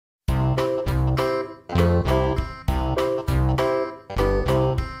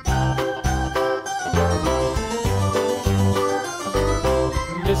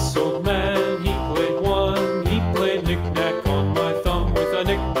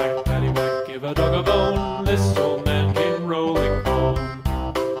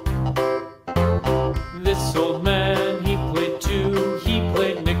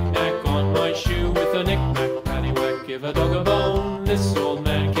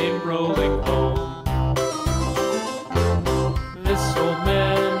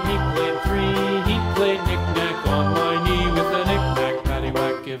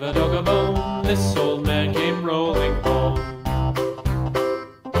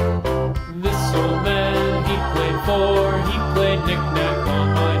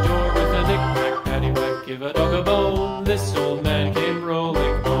this old man came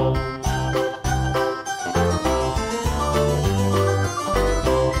rolling home.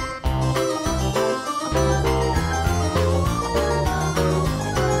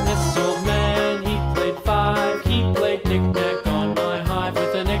 This old man, he played five, he played knick-knack on my hive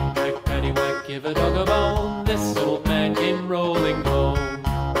with a knick-knack, paddywhack, give a dog a bone. This old man came rolling home.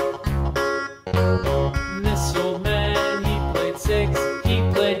 This old man, he played six, he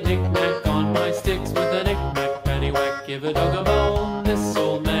played knick-knack on my sticks with a knick-knack, paddywhack, give a dog a bone. This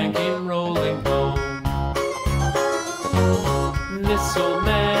old man came rolling home. This old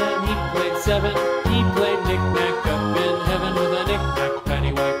man, he played seven, he played knick-knack up in heaven with a knick-knack,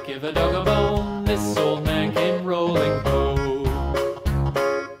 paddywhack, give a dog a bone. This old man came rolling home.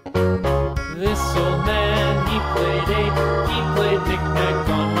 This old man, he played eight, he played knick-knack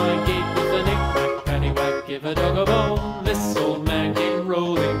on my gate with a knick-knack, paddywhack, give a dog a bone. This old man came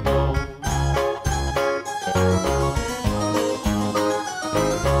rolling home.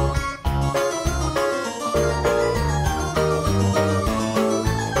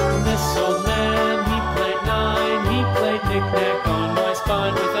 This old man, he played nine, he played knick-knack on my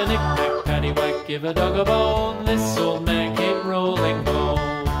spine with a knick-knack, paddywhack, give a dog a bone. This old man came rolling home.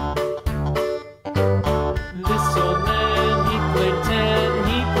 This old man, he played ten,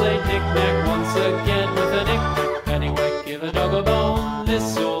 he played knick-knack once again with a knick-knack, paddywhack, give a dog a bone.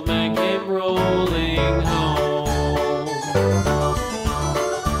 This old man came rolling home.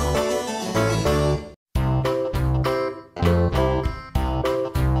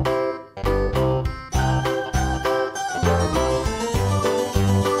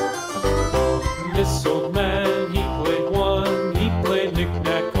 This old man, he played one, he played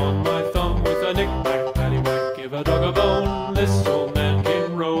knick-knack on my thumb with a knick-knack, paddywhack, give a dog a bone. This old man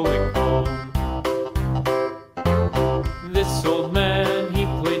came rolling home. This old man, he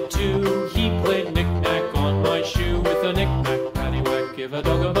played two, he played knick-knack on my shoe with a knick-knack, paddywhack, give a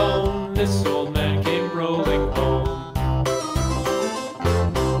dog a bone. This old man came rolling home.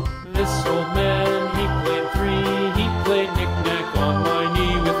 This old man, he played three, he played knick-knack on my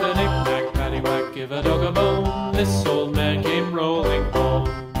knee with a knick-knack, paddywhack, give a dog a bone. This old man came rolling home.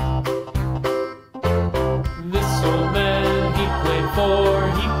 This old man, he played four,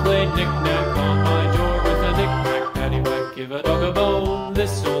 he played knick-knack on my door with a knick-knack, paddywhack, give a dog a bone.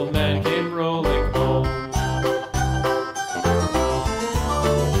 This old man came rolling home.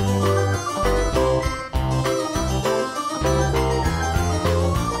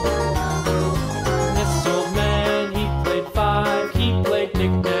 This old man, he played five, he played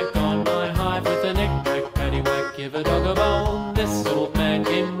knick-knack on my hive with a knick-knack, paddywhack, give a dog a bone. This old man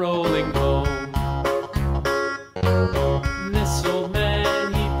came rolling home. This old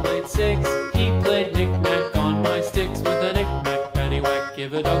man, he played six, he played knick-knack on my sticks with a knick-knack, paddywhack,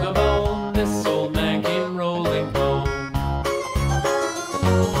 give a dog a bone. This old man came rolling home.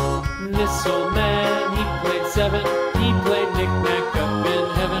 This old man, he played seven, he played knick-knack up in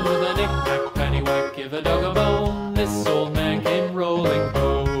heaven with a knick-knack, paddywhack, give a dog a bone. This old man came rolling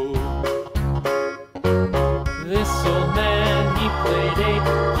home. This old man, he played eight,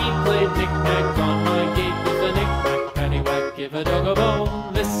 he played knick-knack on my gate with a knick-knack, paddywhack, give a dog a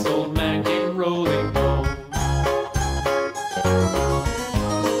bone. This old man came rolling home.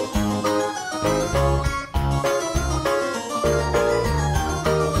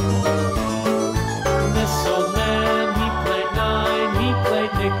 This old man, he played nine, he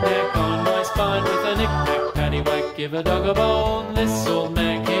played knick-knack on my spine with a knick-knack, paddywhack, give a dog a bone. This old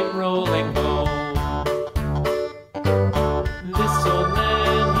man came rolling home. This old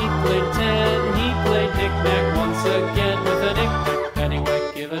man, he played ten, he played knick-knack once again with a knick-knack,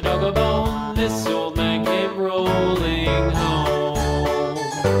 paddywhack, give a dog a bone.